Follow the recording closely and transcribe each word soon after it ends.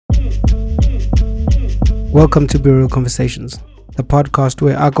Welcome to Bureau Conversations, the podcast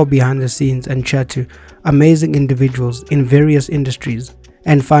where I go behind the scenes and chat to amazing individuals in various industries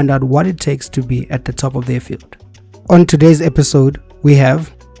and find out what it takes to be at the top of their field. On today's episode, we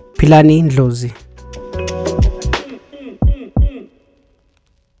have Philani Ndlozi.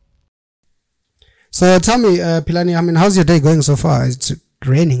 So tell me, Philani, how's your day going so far? It's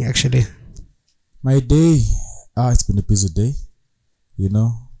raining actually. My day, it's been a busy day,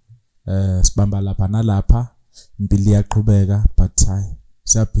 sibamba lapha nalapha, impilo iyaqhubeka, but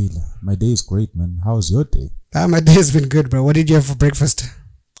siyaphila. My day is great, man. How's your day? My day has been good, bro. What did you have for breakfast?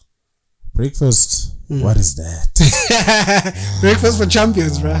 Breakfast? What is that? Breakfast for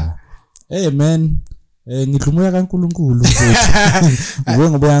champions, bro. Hey, man. Ngidlumuya kaNkulunkulu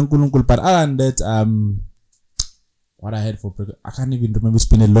ngoba kaNkulunkulu, but other than that, what I had for breakfast, I can't even remember. It's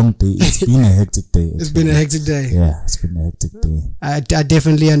been a long day. It's been a hectic day. It's been a hectic day. Yeah, it's been a hectic day. I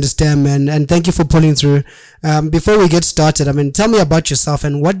definitely understand, man, and thank you for pulling through. Before we get started, tell me about yourself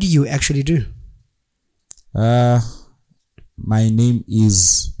and what do you actually do? My name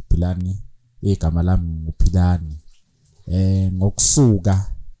is Philani. Igama lami nguPhilani. Ngokusuka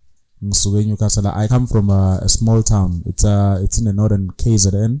eNyukhasela. I come from a small town. It's in the northern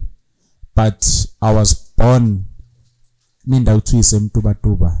KZN, but I was born in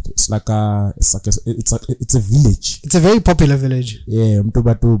Mtubatuba. It's a village. It's a very popular village. Yeah,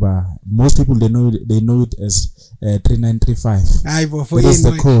 Mtubatuba. Most people they know it as 3935. That is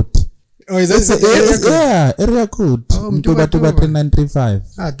the code. Oh, is that the area code? Yeah, area code. Oh, Mtubatuba 3935.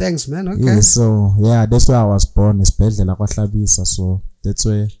 Thanks, man. Okay. Yeah, so yeah, that's where I was born. Esibhedlela kwaHlabisa. So that's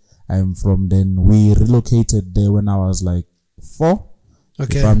where I'm from. Then we relocated there when I was like 4.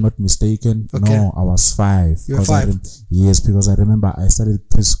 Okay. If I'm not mistaken. Okay. No, I was 5. You were 5? Yes, because I remember I started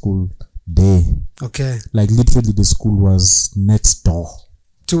preschool there. Okay. Like literally the school was next door.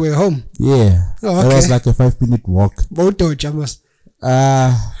 To your home? Yeah. Oh, okay. It was like a 5-minute walk. Boto, Chamas.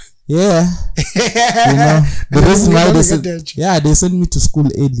 Yeah. The reason why they sent me to school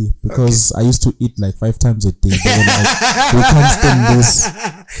early because I used to eat like 5 times a day. They were like, we can't stand this.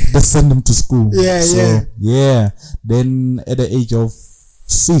 They send them to school. Yeah. Then at the age of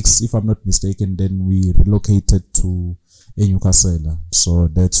 6, if I'm not mistaken, then we relocated to eNyukhasela. So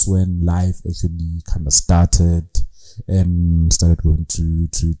that's when life actually kind of started and started going to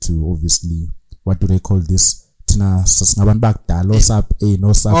obviously, what do they call this? No sap A,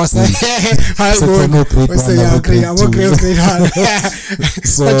 no sap B.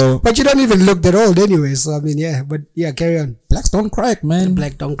 So, but you don't even look that old anyway. So but carry on. Blacks don't crack, man.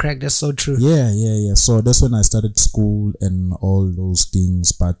 Black don't crack. That's so true. Yeah. So that's when I started school and all those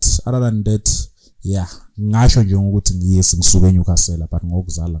things. But other than that, ngasho nje ukuthi ngisuke eNyukhasela, but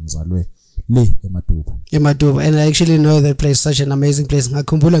ngokuzala ngizalwe le eMatuba. And I actually know that place, such an amazing place.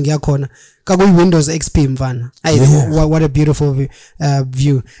 Ngakhumbula ngiyakhona kakuyi Windows XP mfana. What a beautiful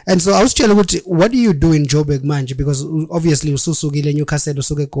view. And so I was telling you, what do you do in Joburg manje? Because obviously ususukile eNyukhasela,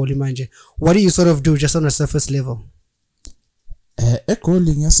 usuke eGoli manje. What do you sort of do just on a surface level?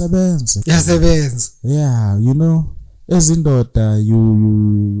 eGoli ngiyasebenza. Yeah, as indoda you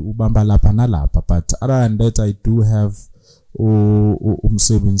ubamba lapha nalapha, but other than that I do have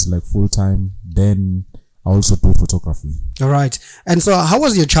savings like full time. Then I also do photography. All right. And so how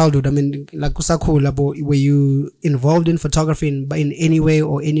was your childhood? Like kusakhula, were you involved in photography in any way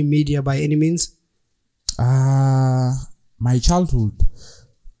or any media by any means? My childhood,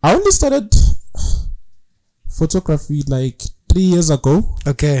 I only started photography like 3 years ago.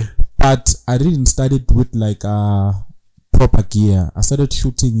 Okay. But I didn't start it with like proper gear. I started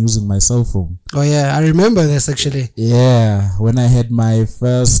shooting using my cell phone. Oh yeah, I remember this actually. Yeah, when I had my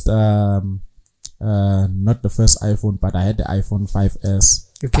first not the first iPhone, but I had the iPhone 5S.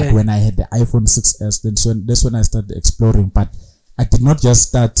 Okay. But when I had the iPhone 6S, that's when I started exploring. But I did not just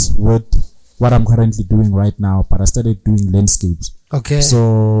start with what I'm currently doing right now, but I started doing landscapes. Okay.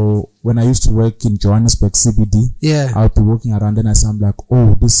 So when I used to work in Johannesburg CBD, I'll be walking around and I'm like,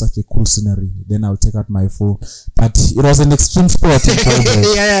 oh, this is such a cool scenery. Then I'll take out my phone. But it was an extreme sport in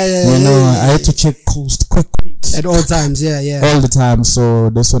progress. I had to check coast quick. At all times, all the time. So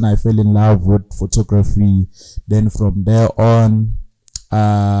that's when I fell in love with photography. Then from there on,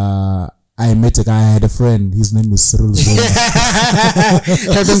 I met a guy, I had a friend, his name is Cyril Zuma.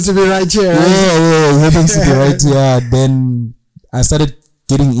 Happens to be right here. Yeah, happens to be right here. Then I started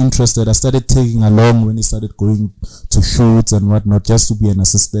getting interested. I started taking along when he started going to shoots and whatnot, just to be an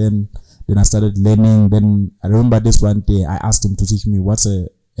assistant. Then I started learning. Then I remember this one day, I asked him to teach me what's an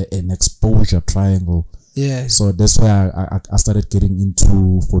exposure triangle. Yeah. So that's why I started getting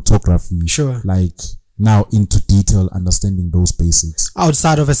into photography. Sure. Like now into detail understanding those basics.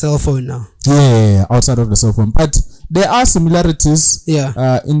 Outside of a cell phone now. Yeah, outside of the cell phone. But there are similarities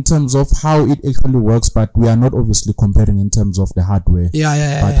in terms of how it actually works, but we are not obviously comparing in terms of the hardware.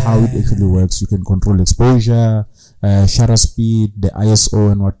 But how it actually works, you can control exposure, shutter speed, the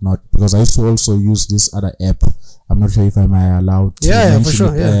ISO and whatnot. Because I used to also use this other app. I'm not sure if I'm allowed to mention for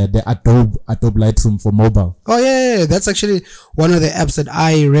sure, it, the Adobe Lightroom for mobile. Oh yeah, that's actually one of the apps that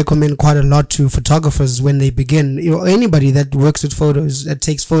I recommend quite a lot to photographers when they begin. You know, anybody that works with photos, that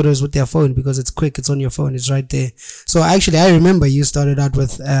takes photos with their phone, because it's quick, it's on your phone, it's right there. So actually, I remember you started out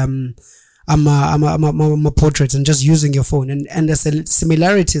with I'm a portrait and just using your phone, and the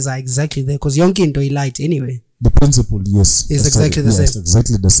similarities are exactly there because yonke into light anyway. The principle, yes, is exactly the same. Yes,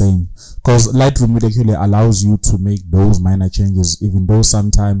 exactly the same. Because Lightroom, it actually allows you to make those minor changes, even though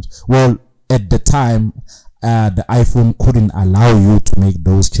sometimes, well, at the time, the iPhone couldn't allow you to make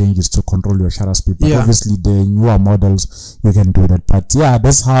those changes to control your shutter speed. But obviously, the newer models, you can do that. But yeah,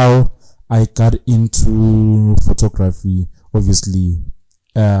 that's how I got into photography, obviously,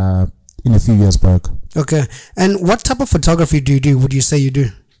 in a few years back. Okay. And what type of photography do you do? Would you say you do?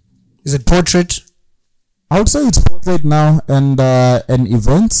 Is it portrait? I would say it's portrait now and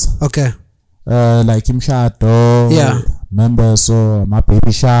events. Okay. Like imshado. Yeah. Members, so my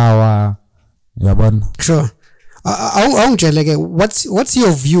baby shower. Yeah, sure. What's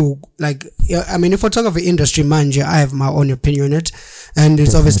your view? Like, I mean, in photography industry, manje, I have my own opinion on it, and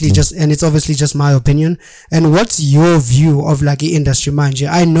it's obviously just my opinion. And what's your view of like the industry, manje?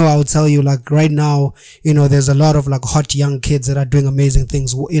 I know I'll tell you, like right now, you know, there's a lot of like hot young kids that are doing amazing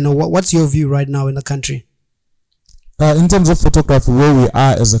things. You know, what's your view right now in the country? In terms of photography, where we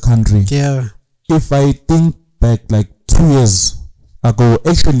are as a country. Yeah. If I think back like 2 years ago,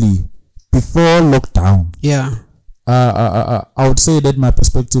 actually before lockdown. Yeah. I would say that my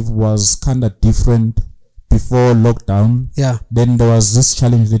perspective was kind of different before lockdown. Yeah. Then there was this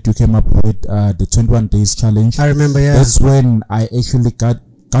challenge that you came up with, the 21 days challenge. I remember, yeah. That's when I actually got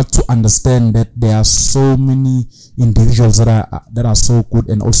to understand that there are so many individuals that are so good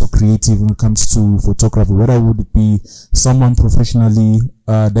and also creative when it comes to photography. Whether would it be someone professionally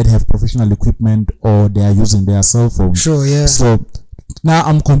that have professional equipment, or they are using their cell phone. Sure, yeah. So now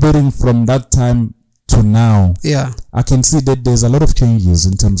I'm comparing from that time to now. Yeah. I can see that there's a lot of changes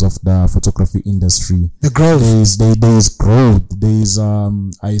in terms of the photography industry. The growth. There's growth.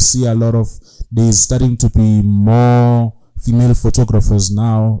 I see there's starting to be more female photographers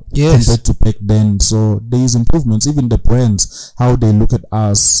now compared to back then. So there is improvements. Even the brands, how they look at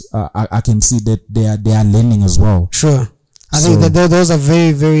us, I can see that they are learning as well. Sure. I think that those are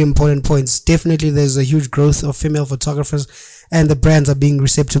very, very important points. Definitely there's a huge growth of female photographers, and the brands are being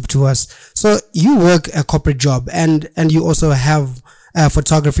receptive to us. So you work a corporate job, and you also have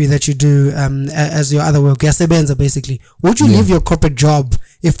photography that you do as your other work. Yasebenza, basically. Would you leave your corporate job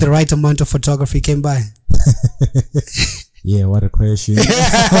if the right amount of photography came by? Yeah, what a question.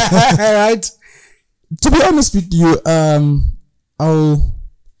 Right? To be honest with you, it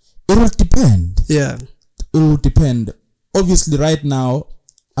will depend. Yeah. It will depend. Obviously, right now,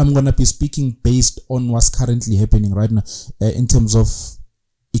 I'm going to be speaking based on what's currently happening right now in terms of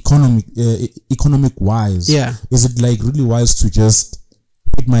economic wise. Yeah. Is it like really wise to just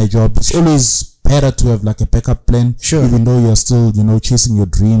quit my job? It's always better to have like a backup plan. Sure. Even though you're still, chasing your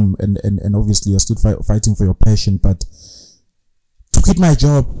dream and obviously you're still fighting for your passion. But to quit my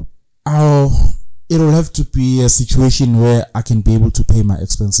job, it'll have to be a situation where I can be able to pay my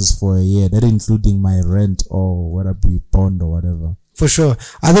expenses for a year, that including my rent or whether it be bond or whatever. For sure.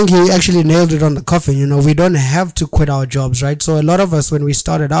 I think you actually nailed it on the coffin. We don't have to quit our jobs, right? So a lot of us, when we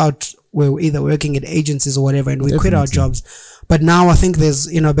started out, we were either working at agencies or whatever, and we quit our jobs. But now I think there's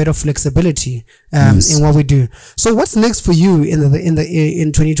better flexibility in what we do. So what's next for you in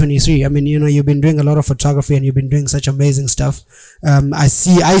 2023? I mean, you've been doing a lot of photography and you've been doing such amazing stuff. I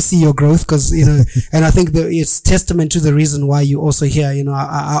see your growth because and I think it's testament to the reason why you also here.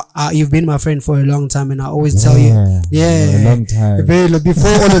 You've been my friend for a long time, and I always tell you, a long time. Before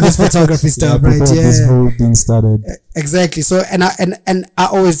all of this photography stuff, right? Before this whole thing started. Exactly. So and I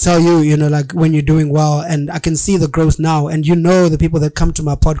always tell you, like when you're doing well, and I can see the growth now, and the people that come to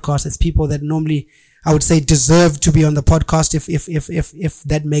my podcast, it's people that normally I would say deserve to be on the podcast if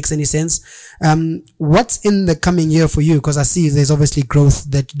that makes any sense. What's in the coming year for you? Because I see there's obviously growth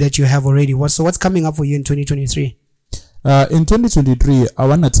that you have already. What's coming up for you in 2023? In 2023, I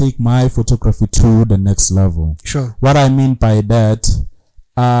want to take my photography to the next level. Sure. What I mean by that,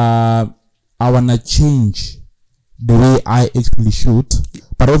 I want to change the way I actually shoot,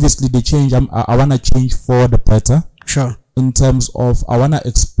 but obviously the change, I want to change for the better. Sure. In terms of, I want to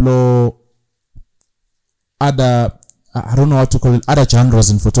explore other, I don't know how to call it, other genres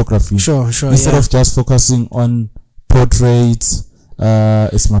in photography. Sure. Instead of just focusing on portraits,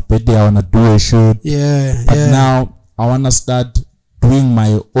 it's my birthday, I wanna do a shoot. But now I wanna start doing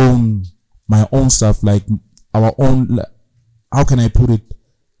my own stuff, like our own. How can I put it?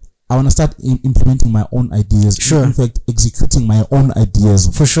 I wanna start implementing my own ideas. Sure. In fact, executing my own ideas.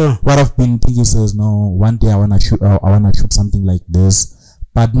 For sure. What I've been thinking is, no, one day I wanna shoot something like this,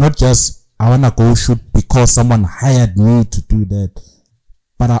 but not just I wanna go shoot because someone hired me to do that.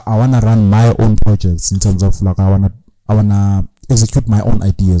 But I wanna run my own projects in terms of like I wanna execute my own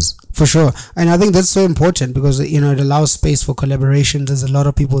ideas. For sure. And I think that's so important because, it allows space for collaboration. There's a lot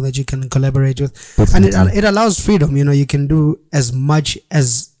of people that you can collaborate with. Definitely. And it allows freedom. You can do as much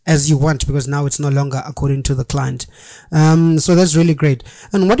as you want because now it's no longer according to the client. So that's really great.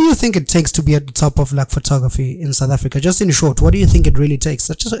 And what do you think it takes to be at the top of like photography in South Africa? Just in short, what do you think it really takes?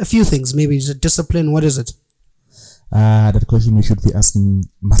 Just a few things. Maybe is it discipline? What is it? That question you should be asking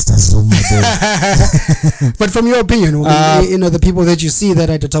Master Zuma. But from your opinion, the people that you see that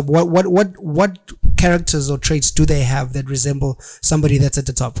at the top, what characters or traits do they have that resemble somebody that's at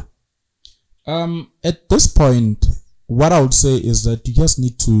the top? At this point, what I would say is that you just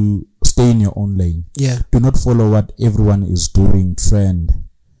need to stay in your own lane. Yeah. Do not follow what everyone is doing, trend.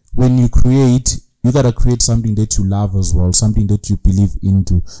 When you create, you gotta create something that you love as well, something that you believe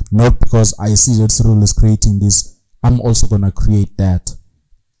into. Not because I see that Cyril is creating this, I'm also gonna create that.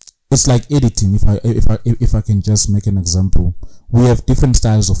 It's like editing. If I can just make an example, we have different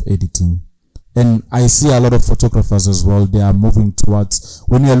styles of editing, and I see a lot of photographers as well. They are moving towards,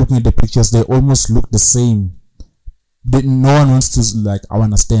 when you are looking at the pictures, they almost look the same. No one wants to like, I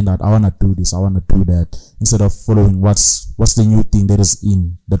wanna stand out, I wanna do this, I wanna do that, instead of following what's the new thing that is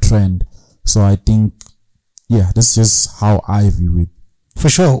in the trend. So I think, that's just how I view it. For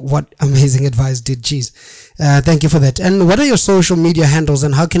sure. What amazing advice, dude. Jeez. Thank you for that. And what are your social media handles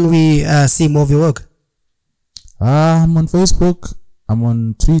and how can we see more of your work? I'm on Facebook, I'm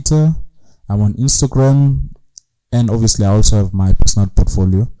on Twitter, I'm on Instagram, and obviously I also have my personal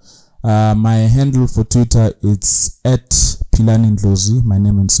portfolio. My handle for Twitter, it's @Philani Ndlozi, my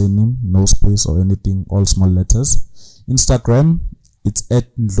name and surname, no space or anything, all small letters. Instagram, it's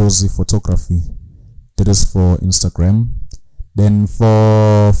 @Ndlozi Photography. That is for Instagram. Then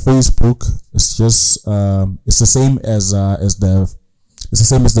for Facebook, it's just it's the same as the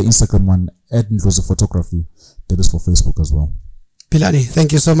Instagram one, @Ndlozi Photography. That is for Facebook as well. Philani,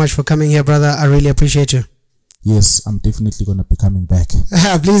 thank you so much for coming here, brother. I really appreciate you. Yes, I'm definitely gonna be coming back.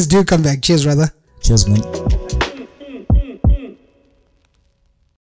 Please do come back. Cheers, brother. Cheers, man.